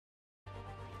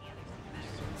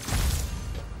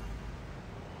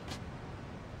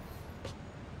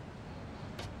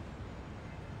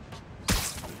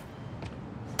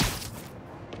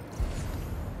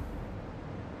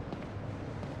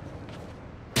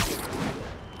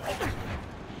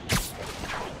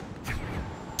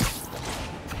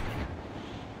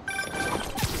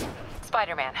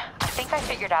Spider-Man, I think I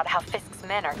figured out how Fisk's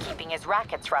men are keeping his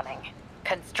rackets running.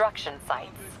 Construction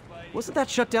sites. Wasn't that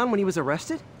shut down when he was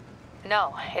arrested?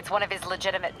 No, it's one of his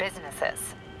legitimate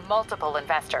businesses. Multiple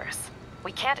investors.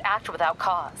 We can't act without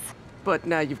cause. But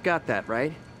now you've got that,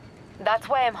 right? That's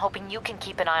why I'm hoping you can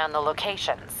keep an eye on the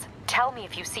locations. Tell me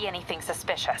if you see anything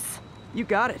suspicious. You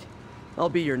got it. I'll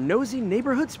be your nosy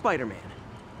neighborhood Spider-Man.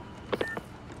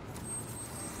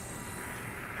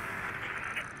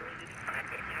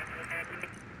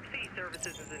 City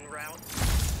services is en route.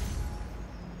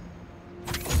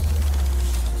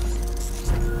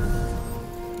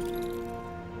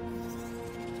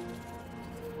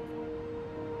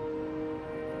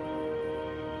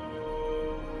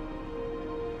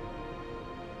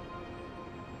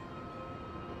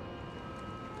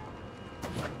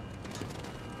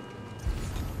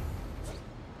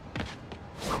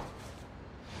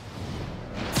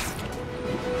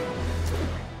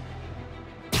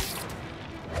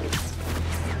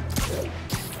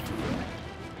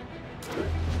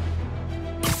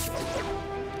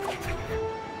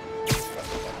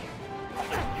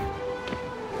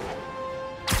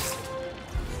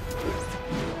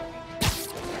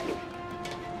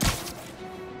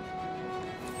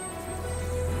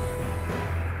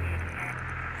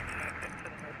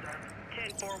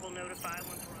 Will notify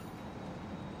once we're on.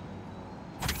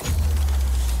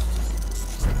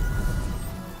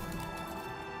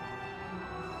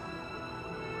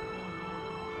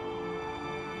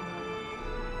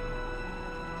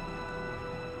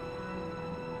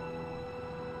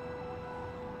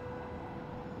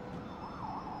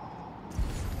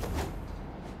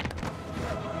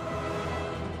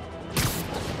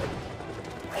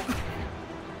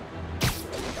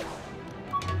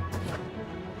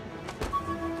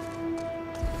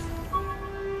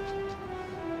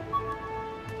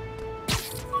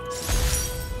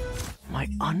 My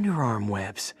underarm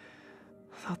webs.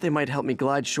 Thought they might help me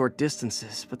glide short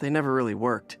distances, but they never really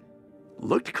worked.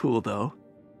 Looked cool, though.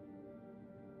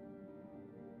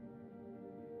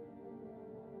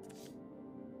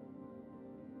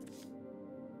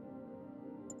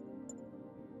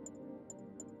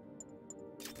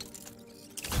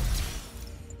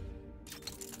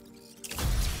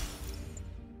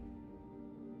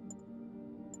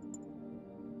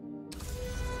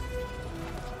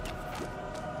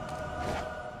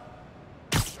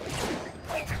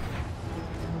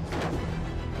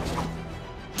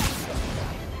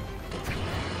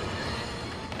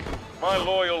 My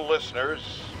loyal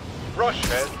listeners,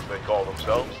 brushheads they call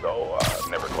themselves, though I've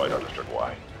never quite understood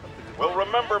why, will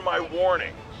remember my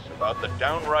warnings about the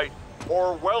downright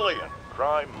Orwellian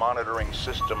crime monitoring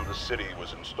system the city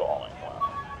was installing.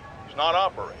 Well, it's not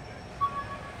operating.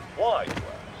 Why, you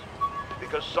ask?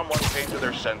 Because someone came to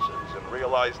their senses and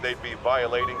realized they'd be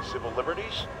violating civil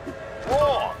liberties?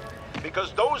 Wrong!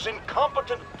 Because those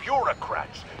incompetent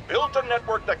bureaucrats built a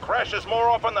network that crashes more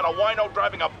often than a wino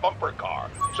driving a bumper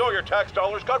car. So your tax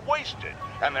dollars got wasted,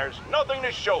 and there's nothing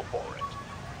to show for it.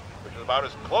 Which is about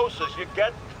as close as you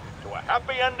get to a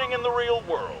happy ending in the real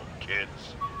world,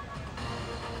 kids.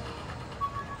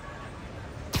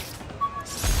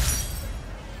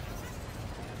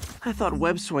 I thought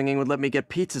web swinging would let me get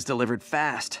pizzas delivered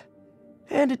fast.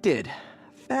 And it did.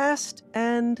 Fast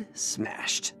and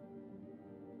smashed.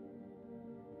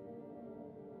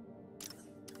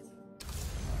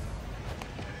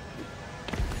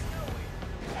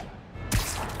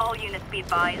 All units be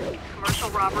advised. Commercial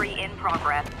robbery in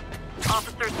progress.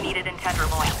 Officers needed in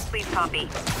Tenderloin. Please copy.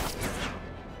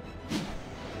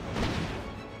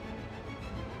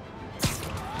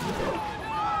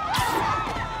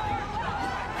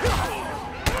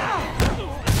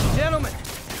 Gentlemen,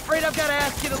 afraid I've got to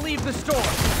ask you to leave the store.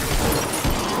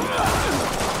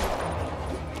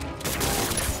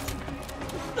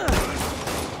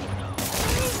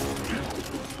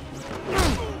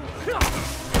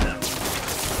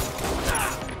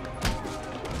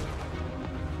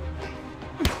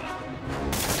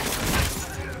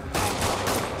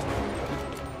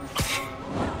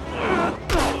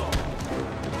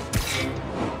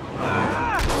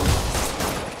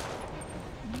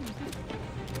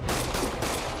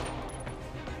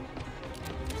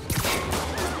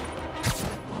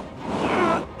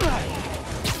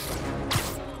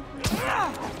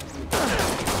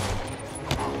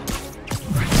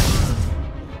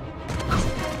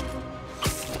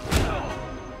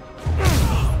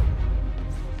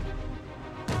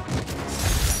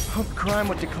 Hoped crime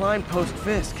would decline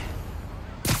post-Fisk.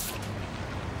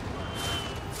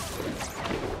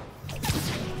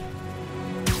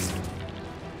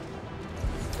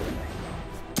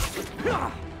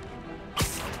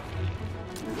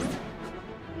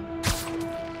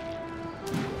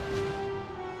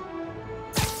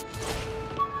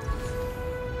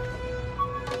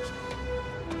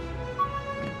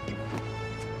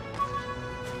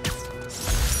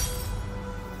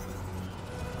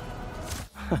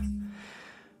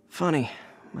 Funny,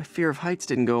 my fear of heights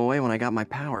didn't go away when I got my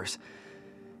powers.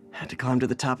 Had to climb to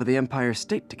the top of the Empire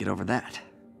State to get over that.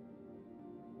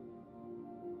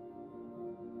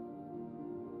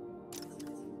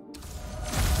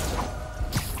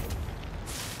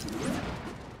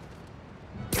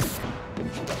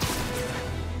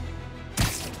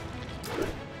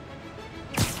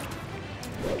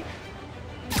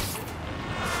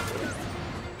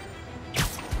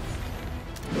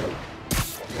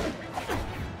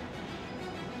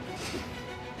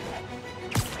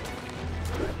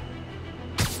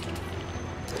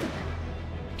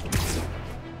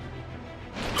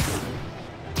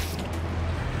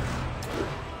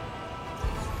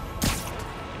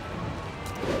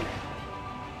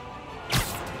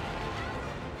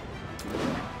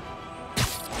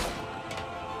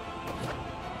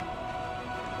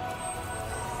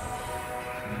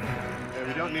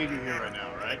 We don't need you here right now,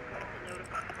 right?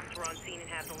 Notify once we're on scene and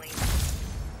have the lane.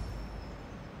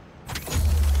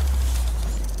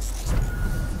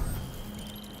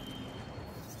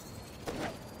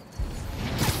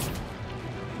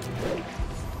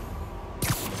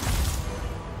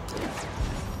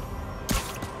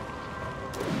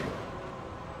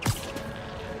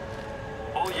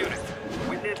 All units,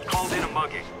 witness called in a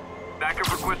mugging. Backup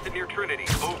requested near Trinity,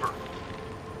 over.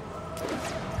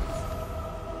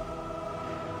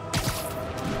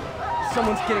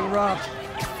 Someone's getting robbed.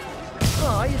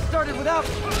 Oh, you started without...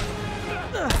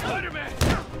 Spider-Man!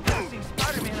 I've seen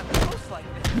Spider-Man up close like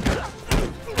this.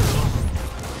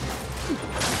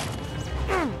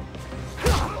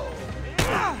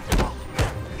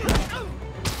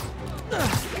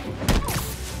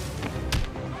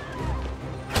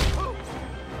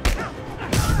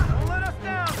 Don't let us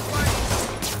down,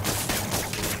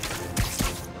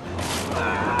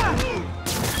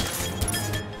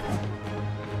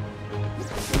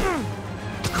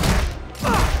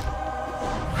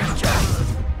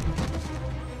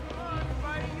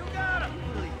 Spidey, you got him!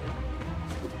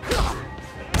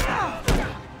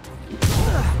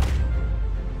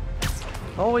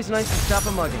 Always nice to stop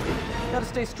a mugging. Gotta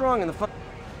stay strong in the fun.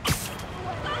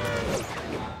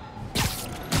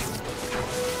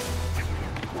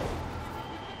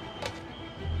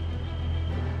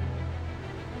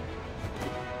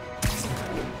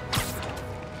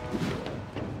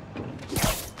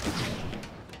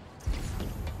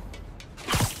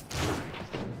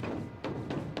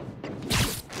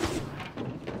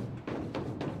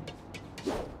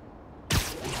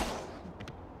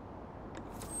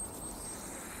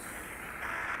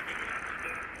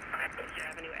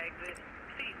 Avenue exit.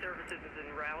 City services is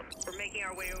en route. We're making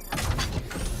our way over.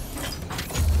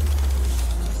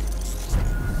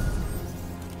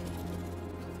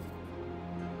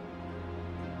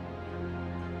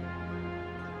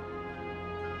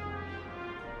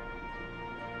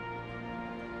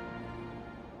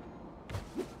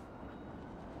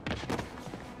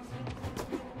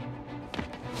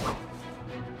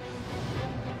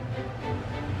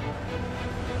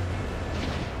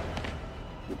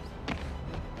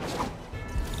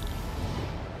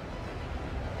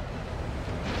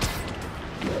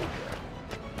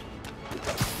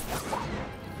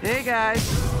 Hey guys,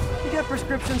 you got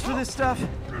prescriptions for this stuff?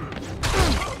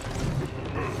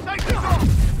 Take this off!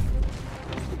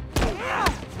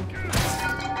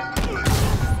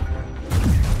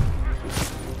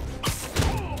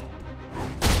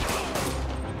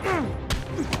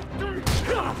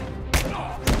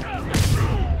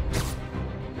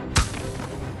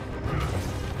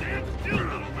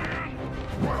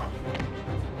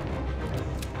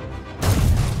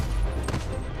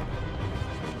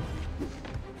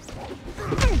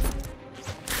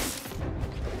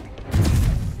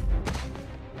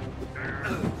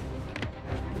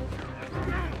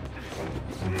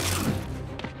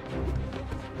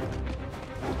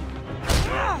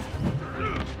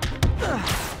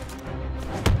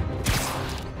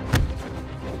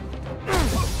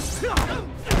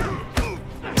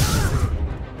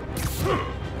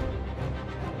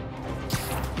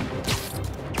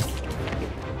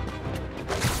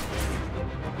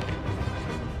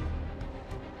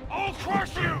 I'll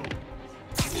crush you!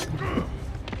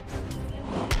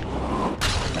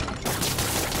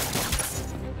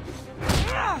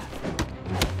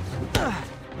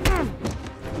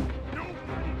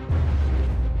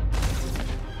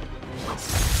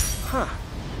 Huh.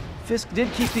 Fisk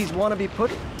did keep these wannabe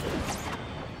put...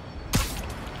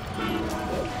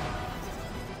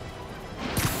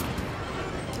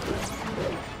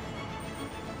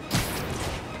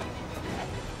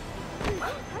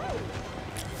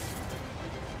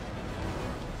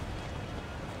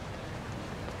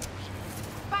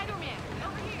 Spider-Man,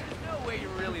 over here. No way you're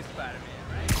really Spider-Man,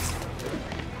 right?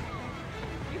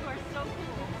 You are so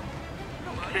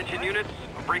cool. Attention units,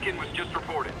 a break-in was just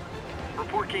reported.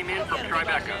 Report came in from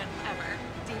Tribeca. Ever.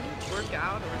 Do you work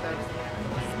out or that?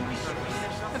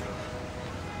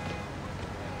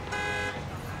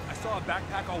 I saw a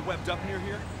backpack all webbed up near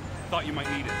here. Thought you might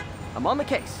need it. I'm on the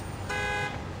case.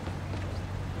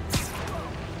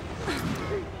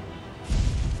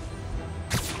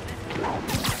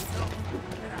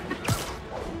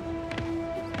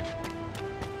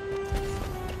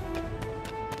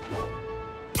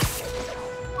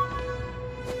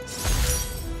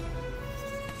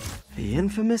 The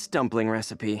infamous dumpling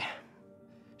recipe.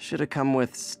 Should have come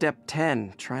with step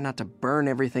 10. Try not to burn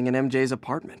everything in MJ's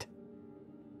apartment.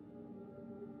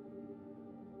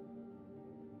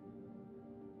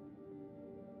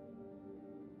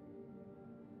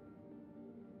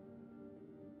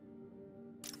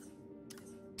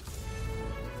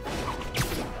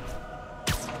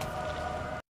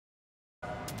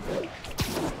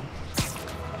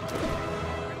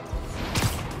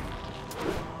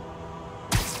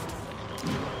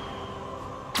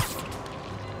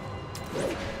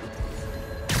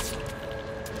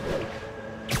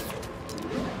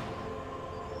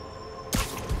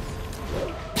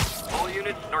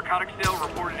 Narcotic sale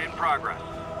reported in progress.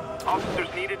 Officers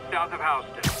needed south of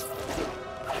Houston.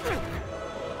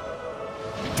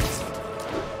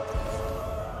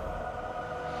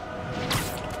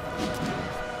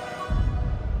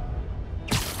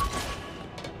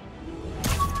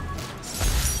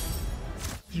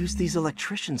 Used these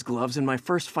electrician's gloves in my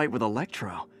first fight with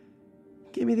Electro.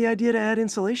 Gave me the idea to add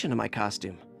insulation to my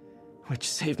costume, which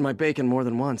saved my bacon more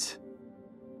than once.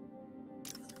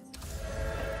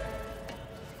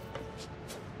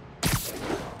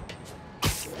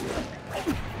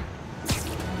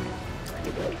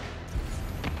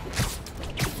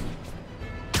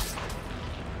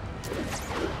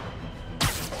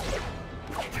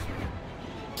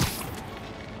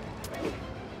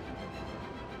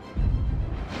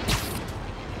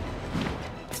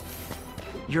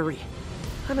 Yuri,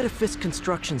 I'm at a Fisk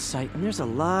construction site, and there's a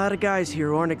lot of guys here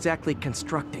who aren't exactly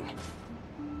constructing.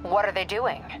 What are they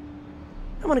doing?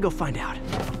 I want to go find out.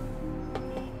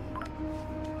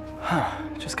 Huh,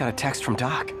 just got a text from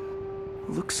Doc.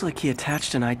 Looks like he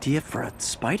attached an idea for a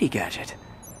Spidey gadget.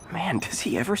 Man, does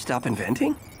he ever stop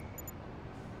inventing?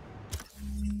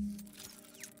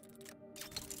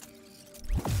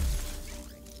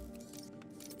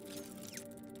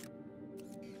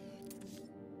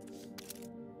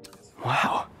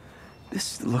 Wow,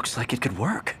 this looks like it could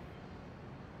work.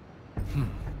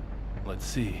 Let's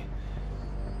see.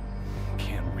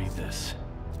 Can't read this.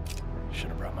 Should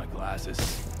have brought my glasses.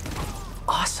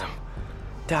 Awesome.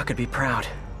 Doc would be proud.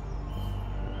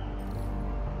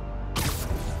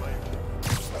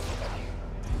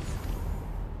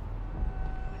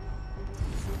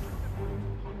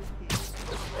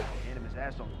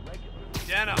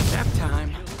 Dano! Nap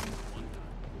time.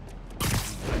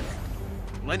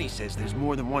 Lenny says there's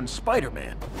more than one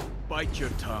Spider-Man. Bite your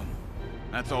tongue.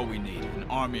 That's all we need, an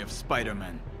army of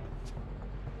Spider-Men.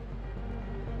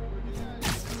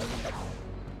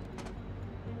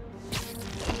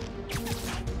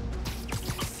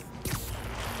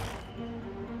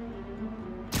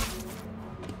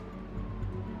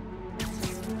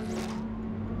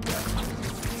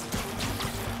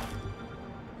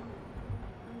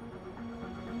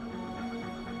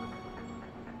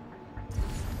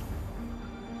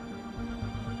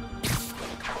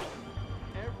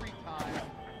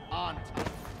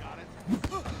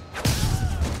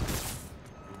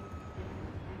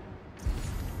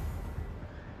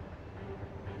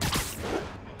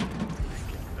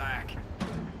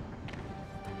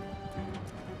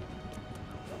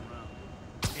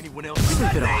 Anyone else?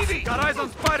 Sleep it off. Got eyes on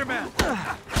Spider-Man!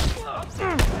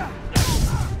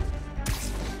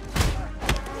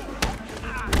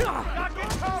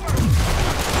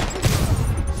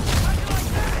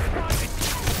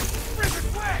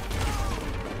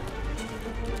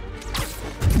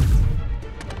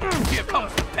 Here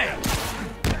comes the pain.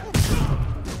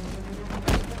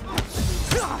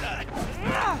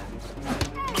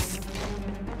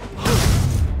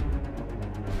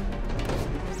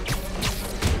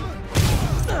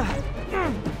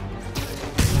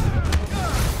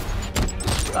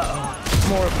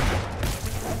 More of them.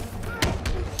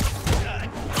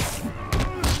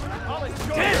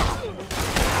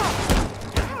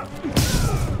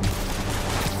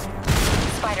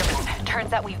 Spider-Man,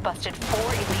 turns out we've busted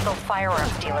 4 illegal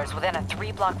firearms dealers within a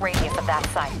 3-block radius of that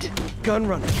site. Gun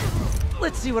running.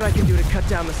 Let's see what I can do to cut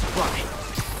down the supply.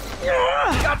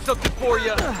 Got something for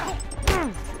you.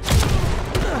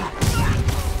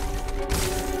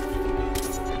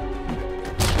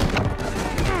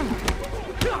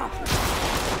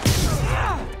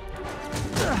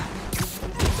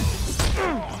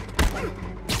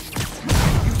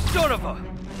 Son of a...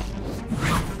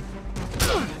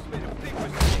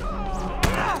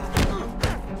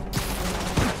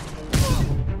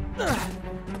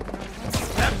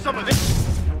 Have some of this!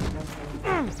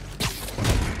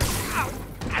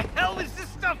 What the hell is this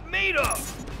stuff made of?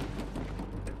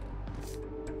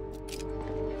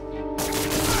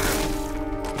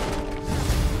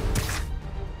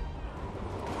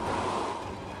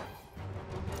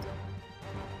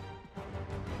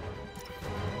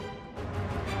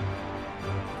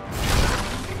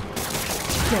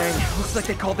 Dang, looks like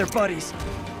they called their buddies.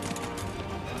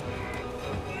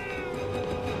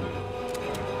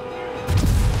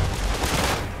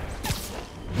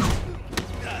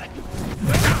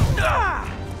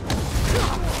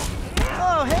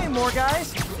 Oh, hey, more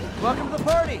guys. Welcome to the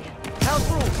party.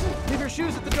 House rules. Leave your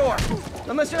shoes at the door.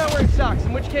 Unless you're not wearing socks,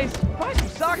 in which case, buy some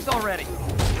socks already.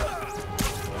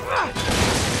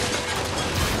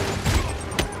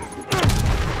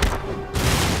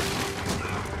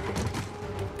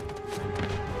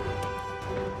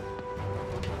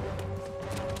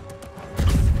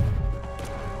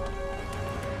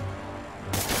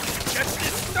 Get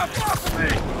this stuff off of me!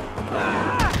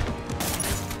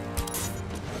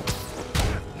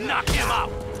 Knock him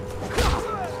out!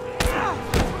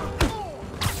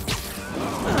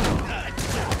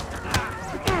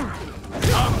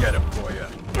 I'll get him for you.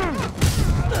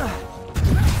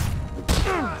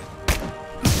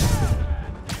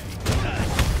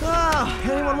 Oh,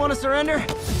 anyone want to surrender?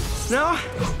 No?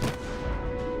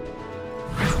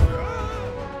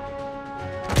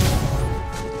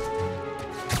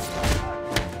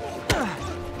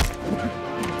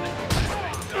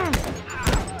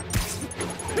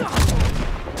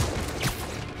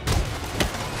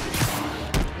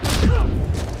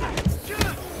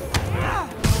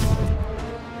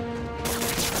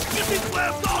 Get these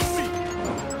labs off me!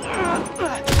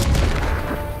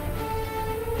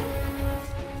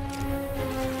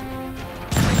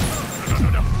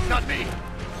 No, not me!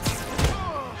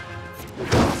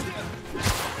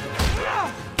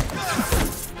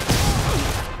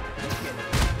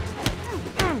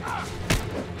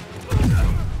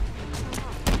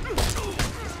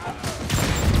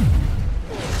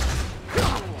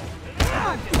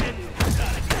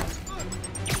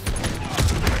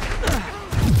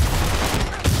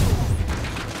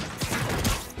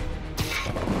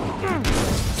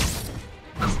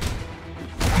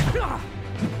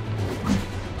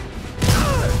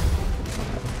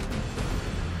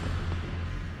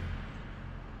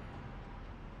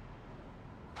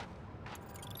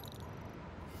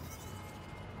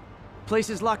 Place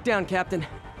is locked down, Captain.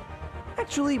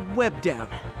 Actually, webbed down.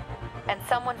 And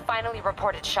someone finally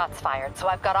reported shots fired, so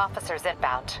I've got officers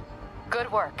inbound. Good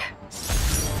work.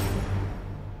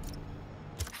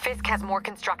 Fisk has more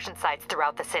construction sites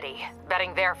throughout the city,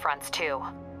 betting their fronts too.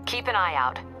 Keep an eye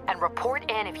out, and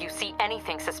report in if you see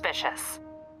anything suspicious.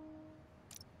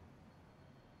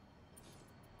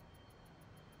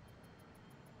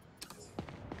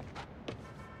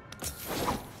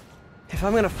 If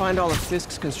I'm gonna find all of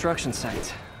Fisk's construction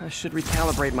sites, I should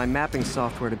recalibrate my mapping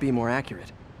software to be more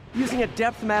accurate. Using a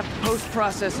depth map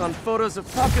post-process on photos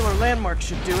of popular landmarks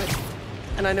should do it,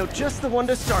 and I know just the one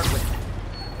to start with.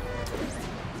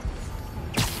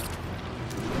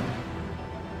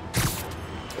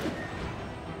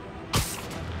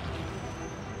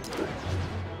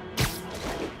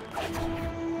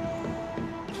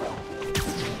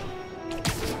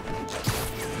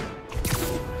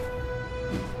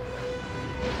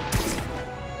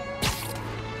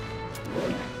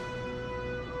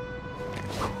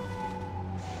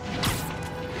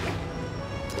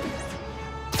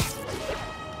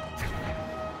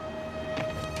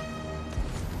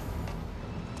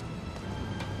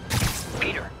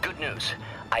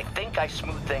 I think I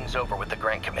smoothed things over with the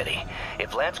grant committee.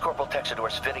 If Lance Corporal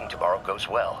Texidor's fitting tomorrow goes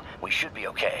well, we should be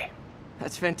okay.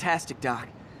 That's fantastic, Doc.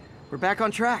 We're back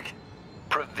on track.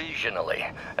 Provisionally,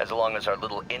 as long as our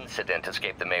little incident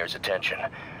escaped the mayor's attention.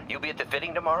 You'll be at the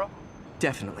fitting tomorrow?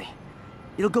 Definitely.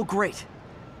 It'll go great.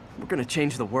 We're gonna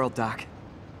change the world, Doc.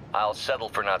 I'll settle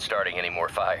for not starting any more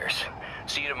fires.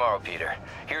 See you tomorrow, Peter.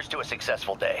 Here's to a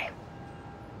successful day.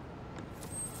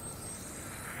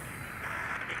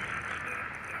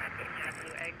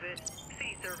 Exit.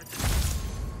 C services.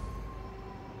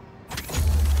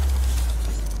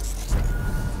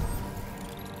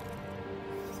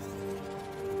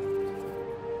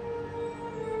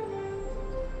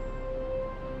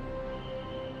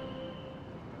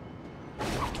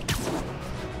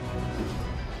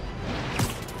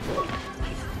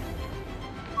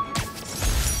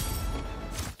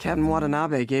 Captain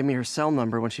Watanabe gave me her cell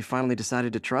number when she finally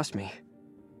decided to trust me.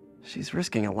 She's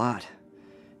risking a lot.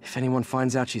 If anyone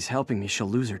finds out she's helping me, she'll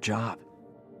lose her job.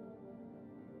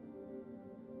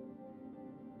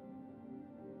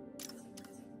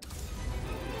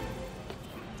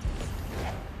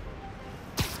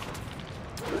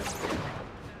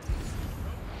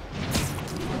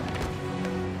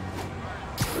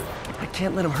 I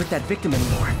can't let him hurt that victim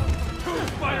anymore.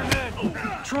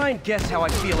 Spider-Man! Try and guess how I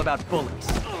feel about bullies.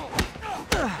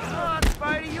 Come on,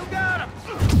 Spidey, you got him!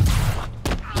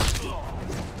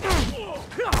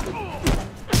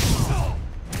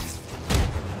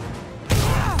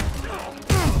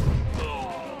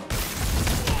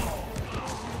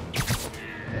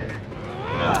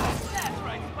 That's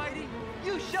right, Spidey.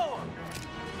 You show him.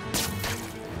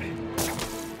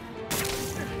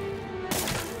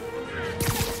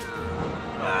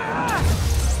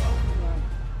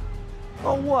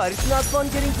 Oh what, it's not fun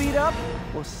getting beat up?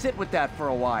 Well, sit with that for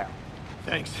a while.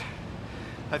 Thanks.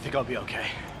 I think I'll be okay.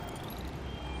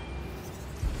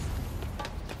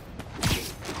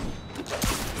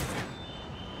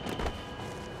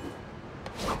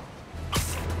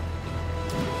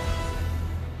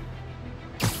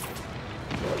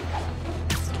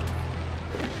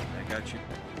 I got you.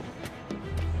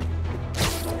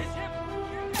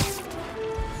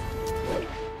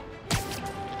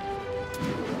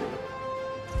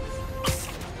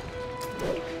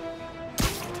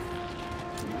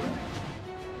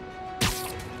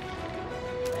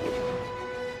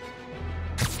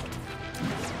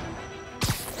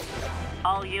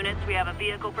 All units, we have a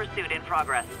vehicle pursuit in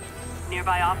progress.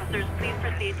 Nearby officers, please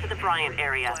proceed to the Bryant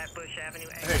area. Flatbush Avenue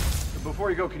A. Hey,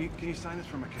 before you go, can you sign this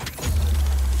for my kid?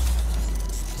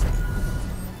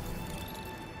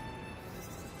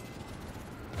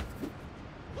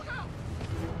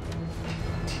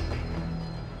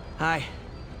 Hi.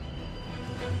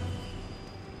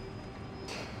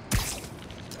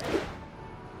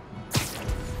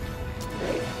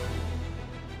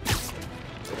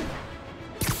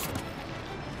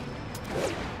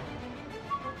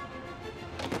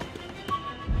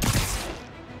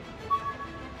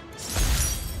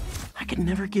 I could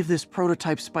never give this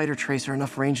prototype spider tracer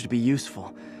enough range to be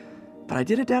useful, but I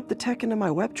did adapt the tech into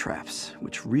my web traps,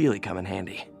 which really come in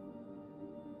handy.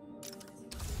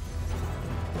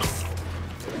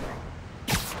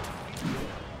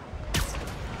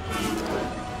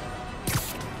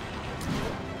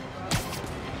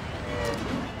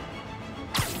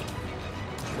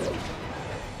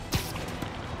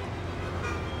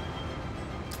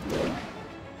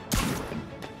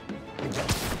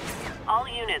 All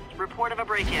units, report of a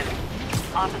break-in.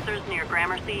 Officers near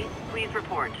Gramercy, please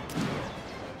report.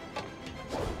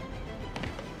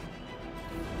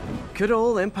 Good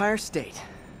old Empire State.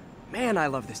 Man, I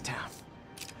love this town.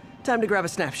 Time to grab a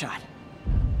snapshot.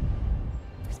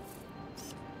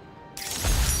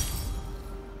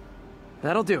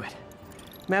 That'll do it.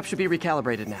 Map should be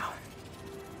recalibrated now.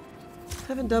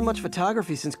 Haven't done much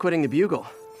photography since quitting the Bugle.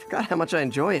 Forgot how much I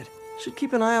enjoy it. Should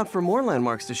keep an eye out for more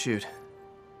landmarks to shoot.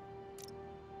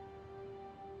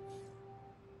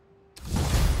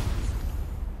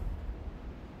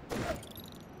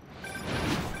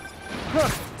 Huh,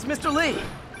 it's Mr. Lee.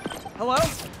 Hello?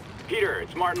 Peter,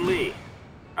 it's Martin Lee.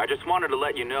 I just wanted to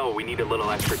let you know we need a little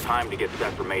extra time to get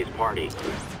set for May's party.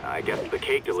 I guess the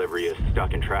cake delivery is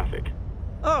stuck in traffic.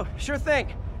 Oh, sure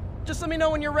thing. Just let me know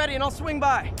when you're ready and I'll swing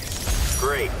by.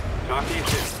 Great. Talk to you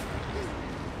soon.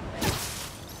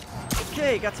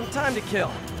 Okay, got some time to kill.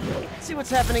 Let's see what's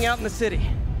happening out in the city.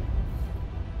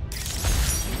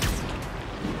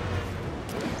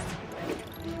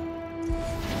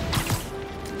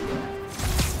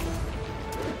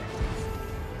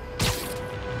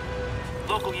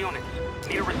 Local units,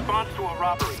 need a response to a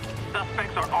robbery.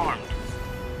 Suspects are armed.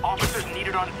 Officers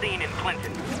needed on scene in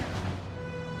Clinton.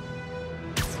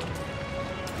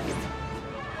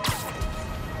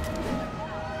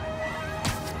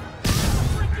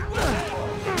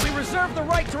 We reserve the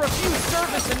right to refuse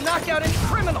service and knock out any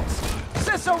criminals.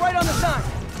 Says so right on the sign.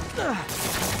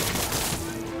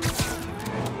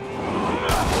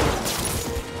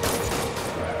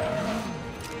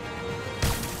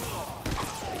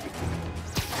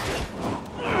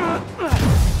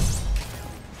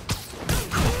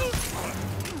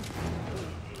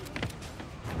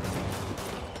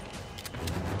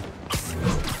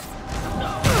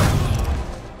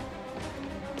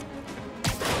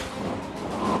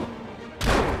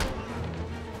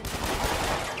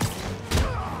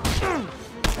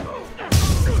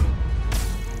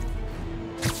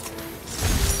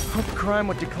 Hope crime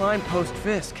would decline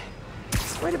post-Fisk.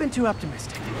 Might have been too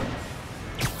optimistic.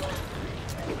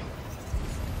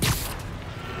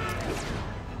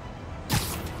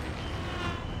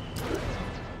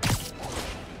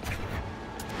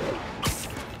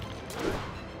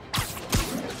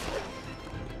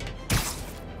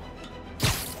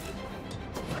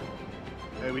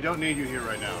 We don't need you here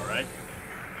right now, right?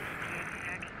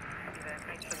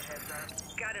 Thanks for the heads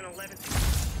up. Got an 11.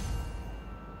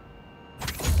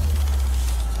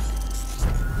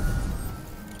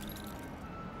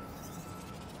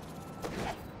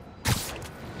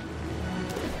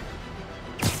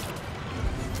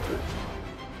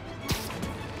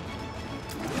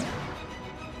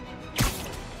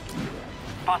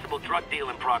 Possible drug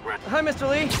deal in progress. Hi, Mr.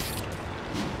 Lee.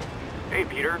 Hey,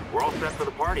 Peter. We're all set for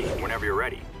the party whenever you're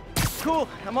ready. Cool.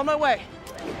 I'm on my way.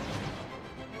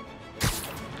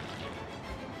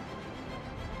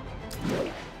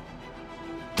 I'm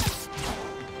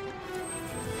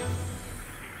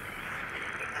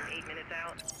 8 minutes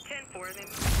out. 10 for them.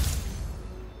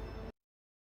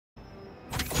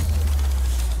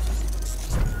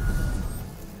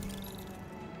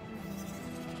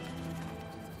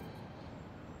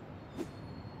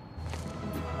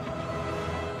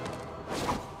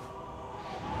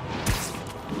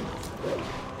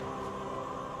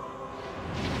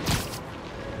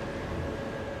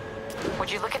 Would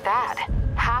you look at that?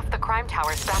 Half the crime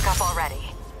tower's back up already.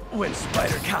 When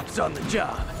Spider Cop's on the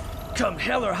job, come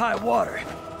hell or high water,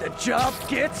 the job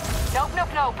gets... Nope, nope,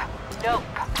 nope. Nope.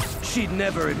 She'd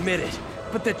never admit it,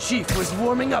 but the chief was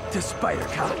warming up to Spider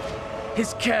Cop.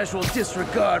 His casual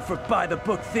disregard for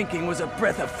by-the-book thinking was a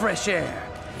breath of fresh air.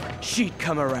 She'd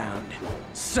come around.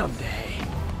 Someday.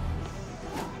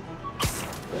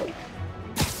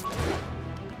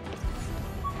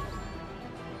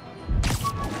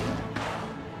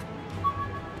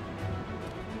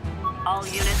 All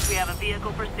units, we have a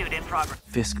vehicle pursuit in progress.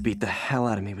 Fisk beat the hell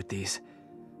out of me with these.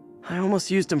 I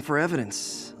almost used them for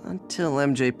evidence, until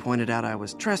MJ pointed out I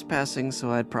was trespassing,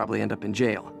 so I'd probably end up in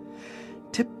jail.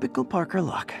 Typical Parker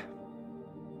luck.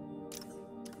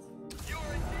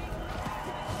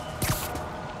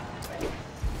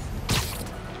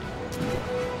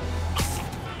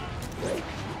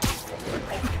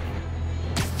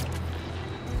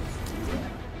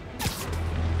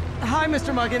 Hi,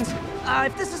 Mr. Muggins.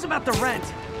 If this is about the rent...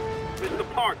 Mr.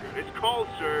 Parker, it's cold,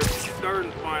 sir. Third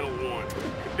and final one.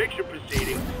 Eviction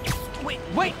proceedings.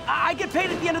 Wait! I get paid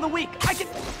at the end of the week! I can...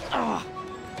 Ugh.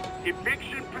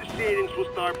 Eviction proceedings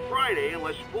will start Friday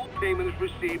unless full payment is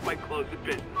received by close of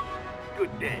business.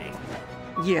 Good day.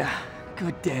 Yeah,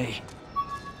 good day.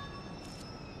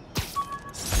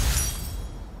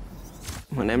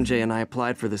 When MJ and I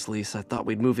applied for this lease, I thought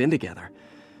we'd move in together.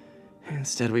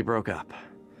 Instead, we broke up.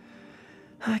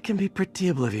 I can be pretty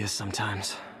oblivious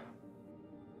sometimes.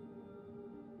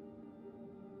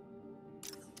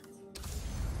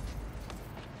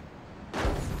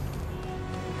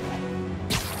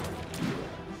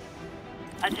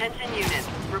 Attention units.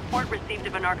 Report received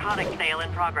of a narcotics sale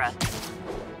in progress.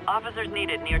 Officers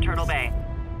needed near Turtle Bay.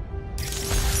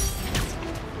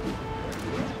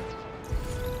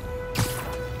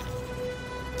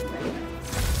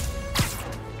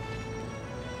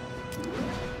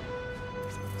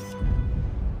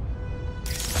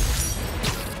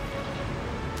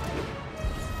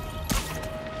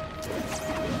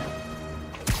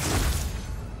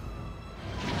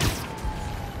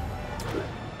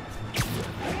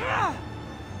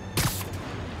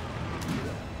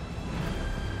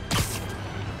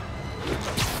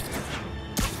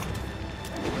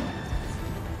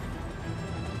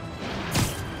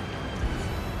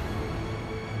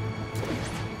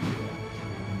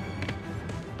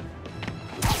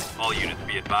 All units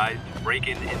be advised,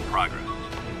 break-in in progress.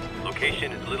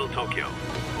 Location is Little Tokyo.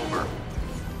 Over.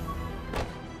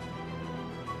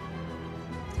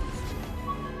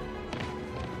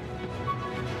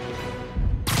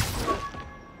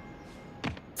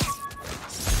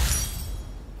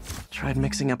 Tried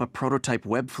mixing up a prototype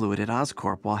web fluid at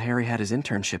Oscorp while Harry had his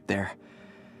internship there.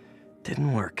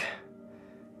 Didn't work.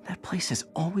 That place has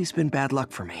always been bad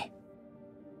luck for me.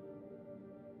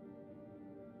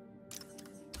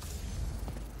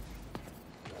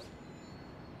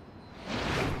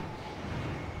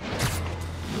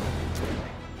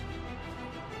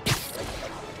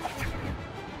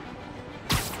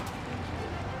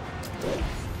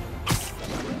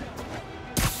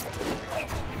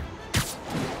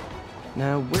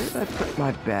 Now, where did I put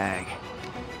my bag?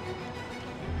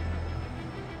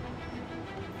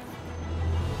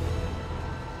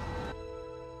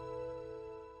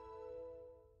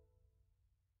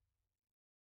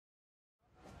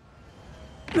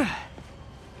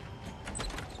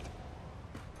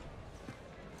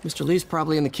 Mr. Lee's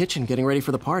probably in the kitchen getting ready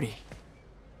for the party.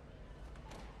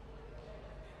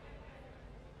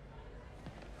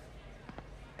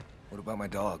 What about my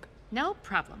dog? No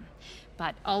problem.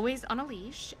 But always on a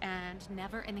leash and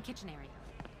never in the kitchen area.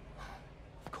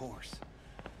 Of course.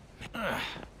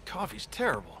 Coffee's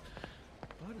terrible,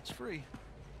 but it's free.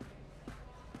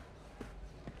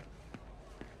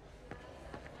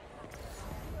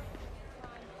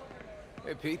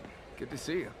 Hey, Pete. Good to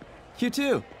see you. You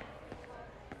too.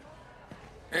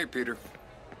 Hey, Peter.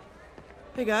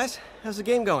 Hey guys, how's the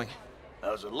game going?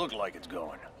 How's it look like it's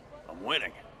going? I'm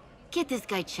winning. Get this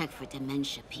guy checked for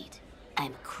dementia, Pete.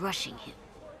 I'm crushing him.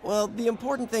 Well, the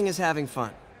important thing is having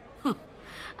fun.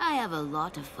 I have a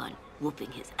lot of fun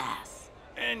whooping his ass.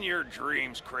 And your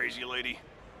dreams, crazy lady.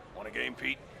 Want a game,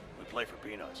 Pete? We play for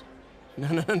peanuts.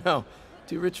 No.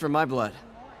 Too rich for my blood.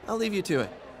 I'll leave you to it.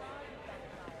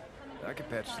 I can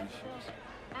patch these shoes.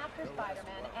 After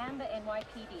Spider-Man and the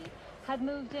NYPD had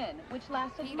moved in, which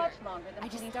lasted much longer than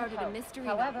police started a hoped. mystery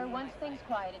However, once things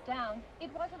quieted down,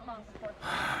 it wasn't long before...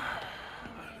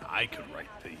 I could write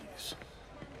these.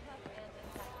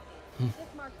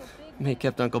 May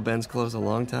kept Uncle Ben's clothes a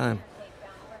long time.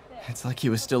 It's like he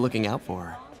was still looking out for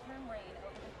her.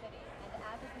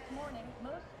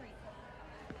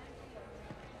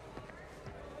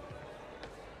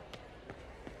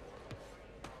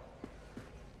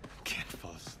 Can't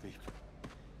fall asleep.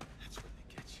 That's where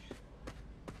they get you.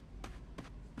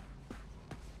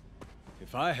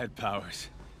 If I had powers,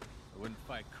 I wouldn't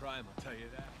fight crime, I'll tell you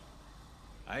that.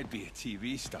 I'd be a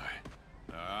TV star.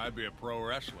 I'd be a pro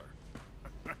wrestler.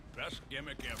 Best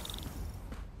gimmick ever.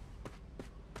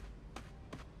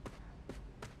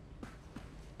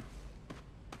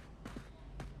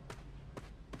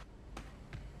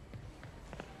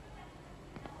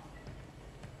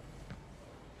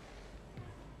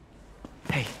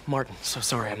 Hey, Martin, so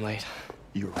sorry I'm late.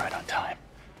 You were right on time.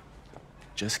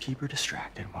 Just keep her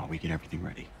distracted while we get everything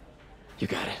ready. You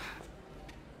got it.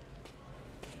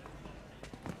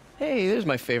 Hey, there's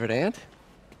my favorite aunt.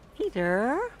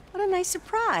 Peter, what a nice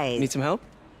surprise. Need some help?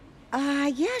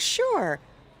 Yeah, sure.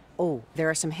 Oh, there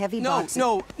are some heavy boxes.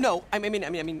 No. I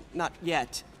mean, not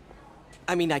yet.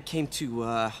 I mean, I came to,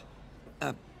 I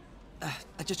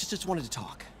just wanted to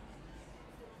talk.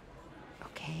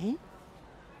 Okay.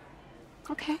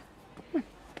 Okay.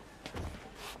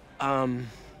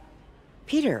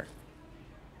 Peter,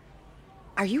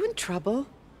 are you in trouble?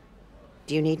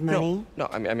 Do you need money? No,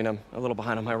 I mean, I'm a little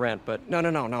behind on my rent, but no,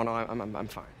 I'm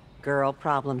fine. Girl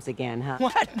problems again, huh?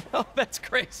 What? No, that's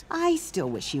crazy. I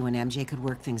still wish you and MJ could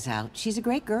work things out. She's a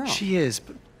great girl. She is,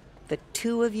 but... The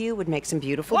two of you would make some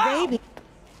beautiful babies.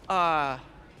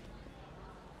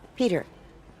 Peter.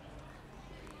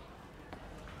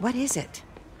 What is it?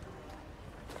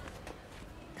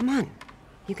 Come on.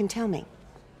 You can tell me.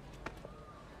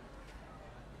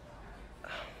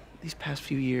 These past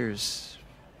few years,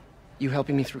 you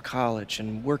helping me through college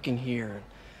and working here,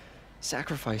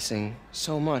 sacrificing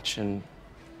so much and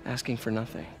asking for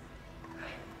nothing.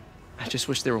 I just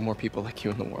wish there were more people like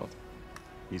you in the world.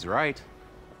 He's right.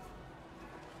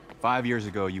 5 years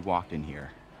ago, you walked in here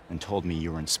and told me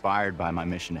you were inspired by my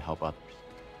mission to help others.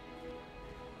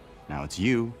 Now it's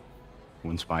you who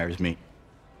inspires me.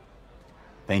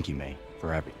 Thank you, May,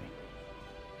 for everything.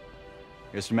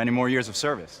 Here's to many more years of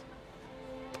service.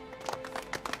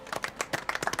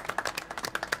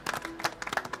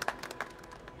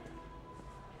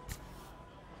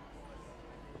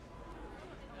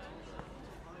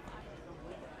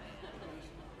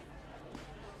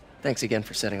 Thanks again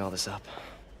for setting all this up.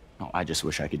 Oh, I just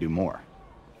wish I could do more.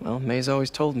 Well, May's always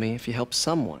told me if you help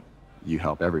someone, you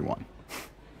help everyone.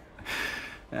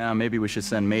 Maybe we should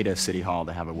send May to City Hall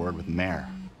to have a word with the mayor.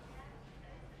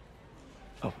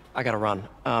 Oh, I gotta run.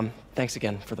 Thanks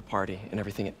again for the party and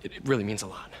everything. It really means a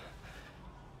lot.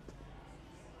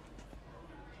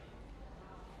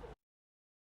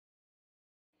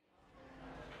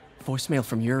 Voicemail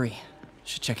from Yuri.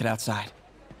 Should check it outside.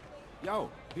 Yo,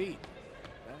 Pete.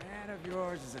 That hat of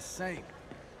yours is a saint.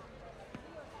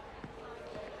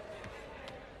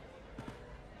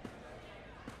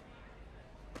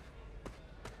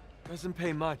 Doesn't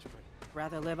pay much, but...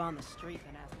 Rather live on the street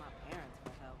than ask my parents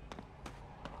for help.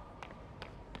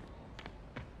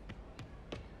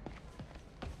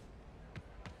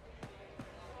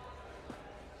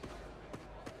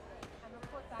 And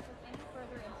report back with any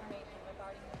further information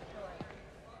regarding the story.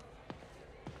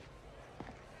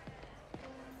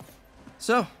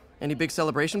 So, any big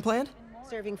celebration planned?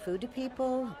 Serving food to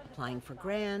people, applying for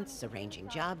grants, arranging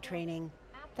job training.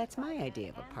 That's my idea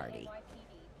of a party.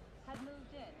 Had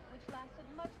moved in, which lasted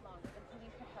much longer than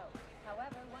police had hoped.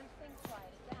 However, once things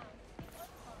quieted down, it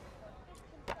wasn't long before Fitz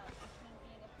himself between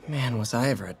being a Man, was I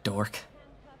ever a dork.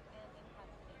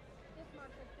 This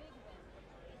marked a big win for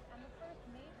police and the first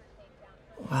major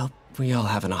takedown. Well, we all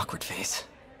have an awkward phase.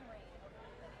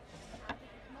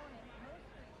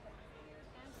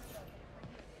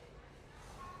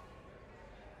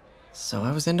 So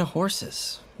I was into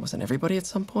horses. Wasn't everybody at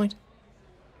some point?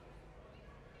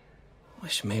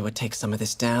 Wish May would take some of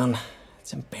this down.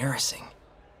 It's embarrassing.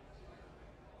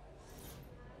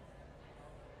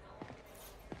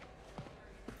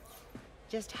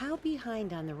 Just how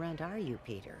behind on the rent are you,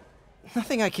 Peter?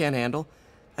 Nothing I can't handle.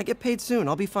 I get paid soon.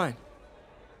 I'll be fine.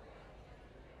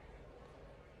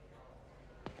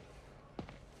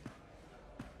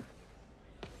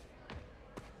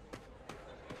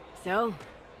 So,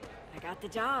 I got the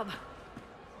job.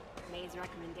 May's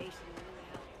recommendation really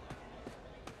helped.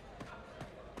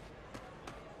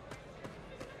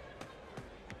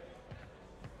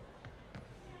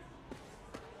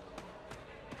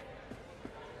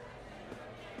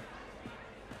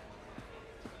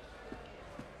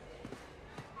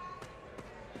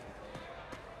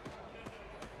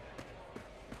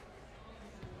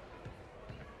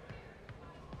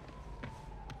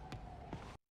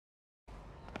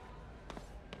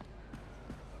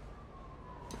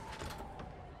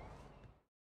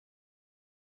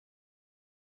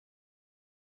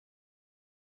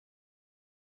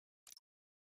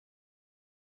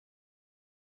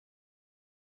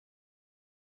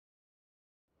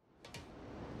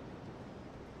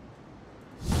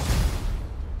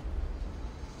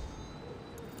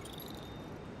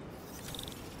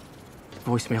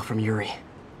 Voicemail from Yuri.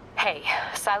 Hey,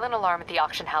 silent alarm at the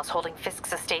auction house holding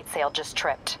Fisk's estate sale just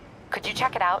tripped. Could you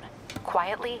check it out?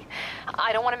 Quietly?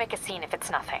 I don't want to make a scene if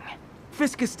it's nothing.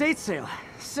 Fisk estate sale.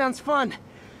 Sounds fun.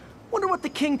 Wonder what the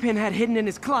Kingpin had hidden in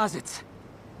his closets.